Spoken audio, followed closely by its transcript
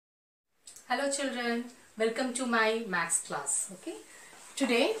Hello children, welcome to my maths class. Okay,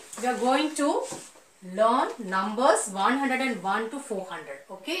 today we are going to learn numbers 101 to 400.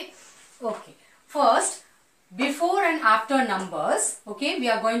 Okay, first before and after numbers. Okay, we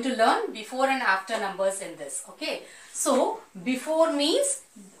are going to learn before and after numbers in this. Okay, so before means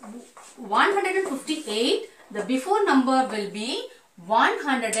 158, the before number will be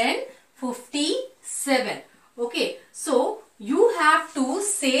 157. Okay, so you have to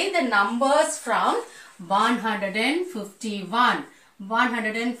say the numbers from 151,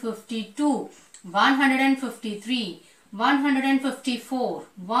 152, 153, 154,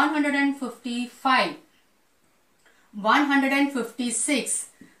 155, 156,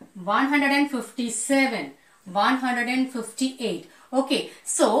 157, 158. Okay,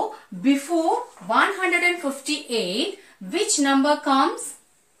 so before 158, which number comes?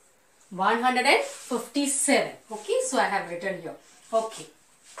 157. Okay, so I have written here. Okay,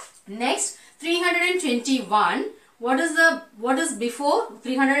 next 321. What is before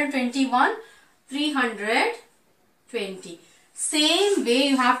 321? 320. Same way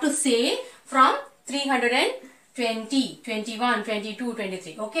you have to say from 320, 21, 22,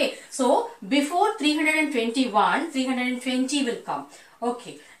 23. Okay, so before 321, 320 will come.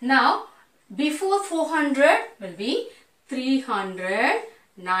 Okay, now before 400 will be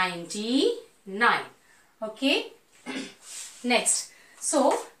 399. Okay, next,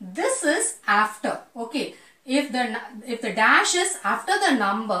 so this is after. Okay, if the dash is after the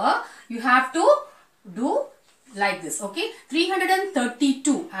number, you have to do like this. Okay,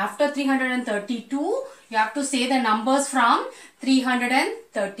 332. After 332, you have to say the numbers from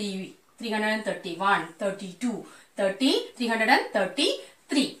 330, 331, 32, 30,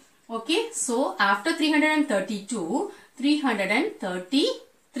 333. Okay, so after 332,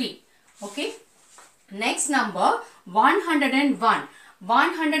 333. Okay, next number 101.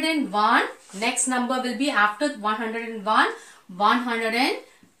 101, next number will be after 101,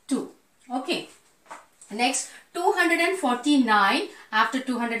 102. Okay, next 249, after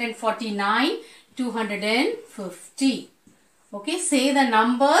 249, 250. Okay, say the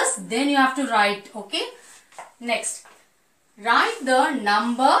numbers, then you have to write. Okay, next, write the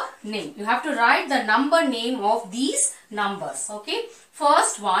number name. You have to write the number name of these numbers. Okay,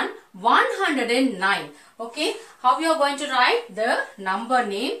 first one, 109. Okay, how you are going to write the number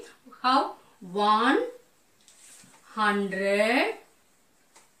name? How?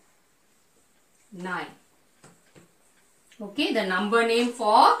 109. Okay, the number name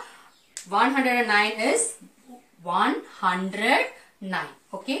for 109 is 109.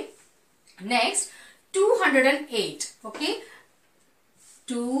 Okay, next 208. Okay,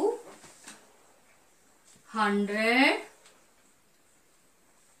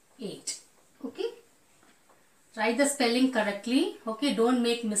 208. Okay, write the spelling correctly. Okay, don't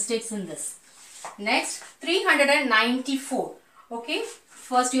make mistakes in this. Next 394. Okay,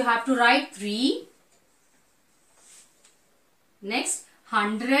 first you have to write 3. Next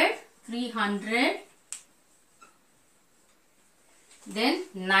 100, 300. Then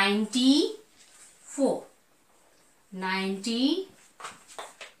 94.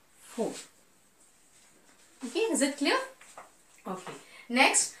 94. Okay, is it clear? Okay,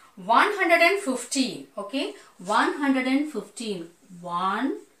 next 115. Okay, 115.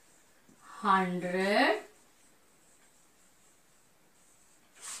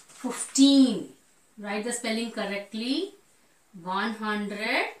 115. Write the spelling correctly.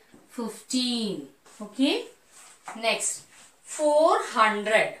 115. Okay, next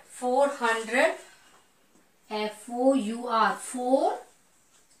 400. 400. F-O-U-R.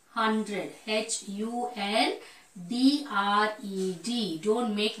 400. H-U-N-D-R-E-D.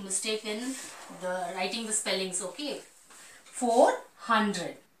 Don't make mistake in the writing the spellings. Okay,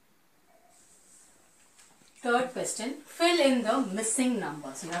 400. Third question, fill in the missing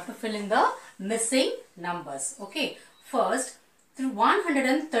numbers. You have to fill in the missing numbers. Okay, first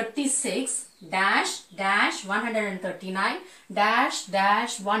 136 dash dash 139 dash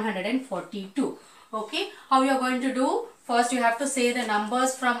dash 142. Okay, how you are going to do? First you have to say the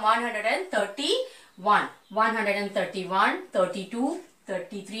numbers from 131, 131, 32,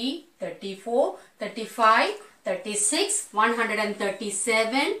 33, 34, 35, 36,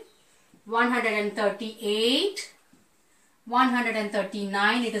 137, 138,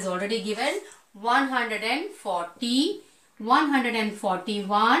 139, it is already given, 140,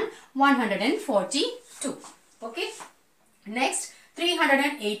 141, 142. Okay, next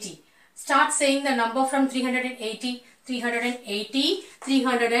 380. Start saying the number from 380, 380,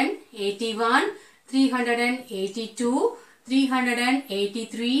 381, 382,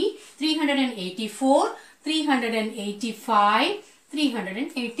 383, 384, 385,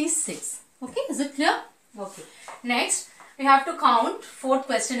 386. Okay, is it clear? Okay. Next, we have to count. Fourth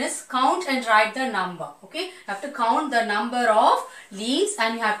question is count and write the number. Okay, you have to count the number of leaves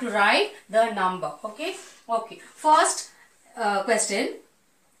and you have to write the number. Okay. Okay. First question.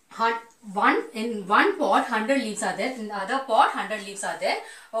 In one pot 100 leaves are there, in the other pot 100 leaves are there.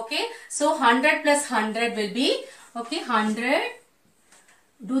 Okay, so 100 plus 100 will be, okay, 100.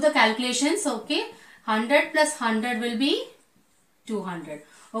 Do the calculations. Okay, 100 plus 100 will be 200.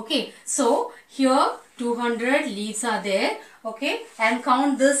 Okay, so here 200 leaves are there. Okay, and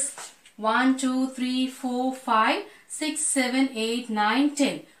count this 1 2 3 4 5 6 7 8 9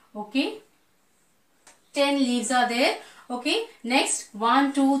 10. Okay, 10 leaves are there. Okay, next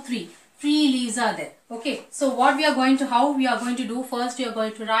 1 2 3 leaves are there. Okay, so what we are going to, how we are going to do, first we are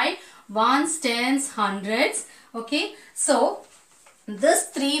going to write ones, tens, hundreds. Okay, so this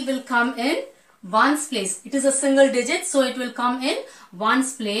 3 will come in ones place. It is a single digit, so it will come in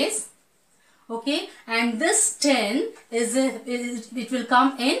ones place. Okay, and this 10 it will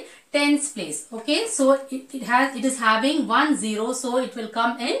come in tens place. Okay, so it is having 1 0, so it will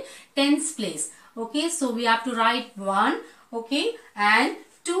come in tens place. Okay, so we have to write 1. Okay, and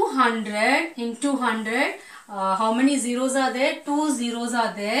 200, in 200 how many zeros are there? 2 zeros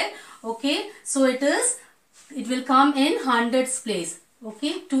are there. Okay, so it will come in hundreds place.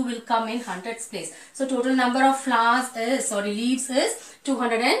 Okay, 2 will come in hundreds place. So total number of flowers is, sorry, leaves is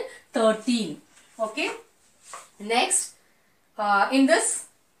 213. Okay, next in this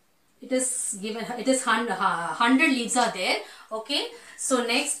it is given, it is 100 leaves are there. Okay, so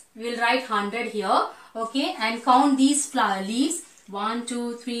next we will write 100 here. Okay, and count these flower leaves 1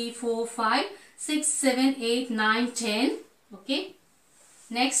 2 3 4 5 6 7 8 9 10. Okay,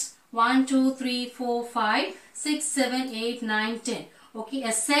 next 1 2 3 4 5 6 7 8 9 10. Okay,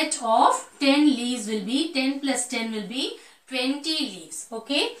 a set of 10 leaves will be, 10 plus 10 will be 20 leaves.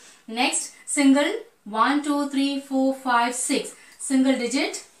 Okay, next single 1 2 3 4 5 6, single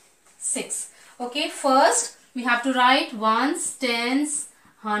digit 6. Okay, first we have to write ones, tens,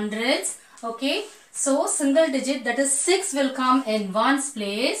 hundreds. Okay, so single digit, that is 6, will come in ones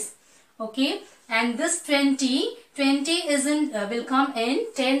place. Okay, and this 20 is in will come in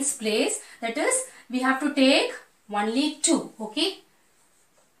tens place. That is, we have to take only 2. Okay,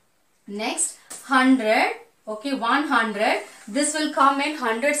 next 100. Okay, 100, this will come in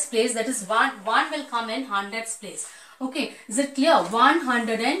hundreds place. That is, 1 will come in hundreds place. Okay, is it clear?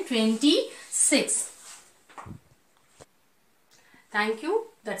 126. Thank you.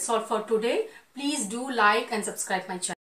 That's all for today. Please do like and subscribe my channel.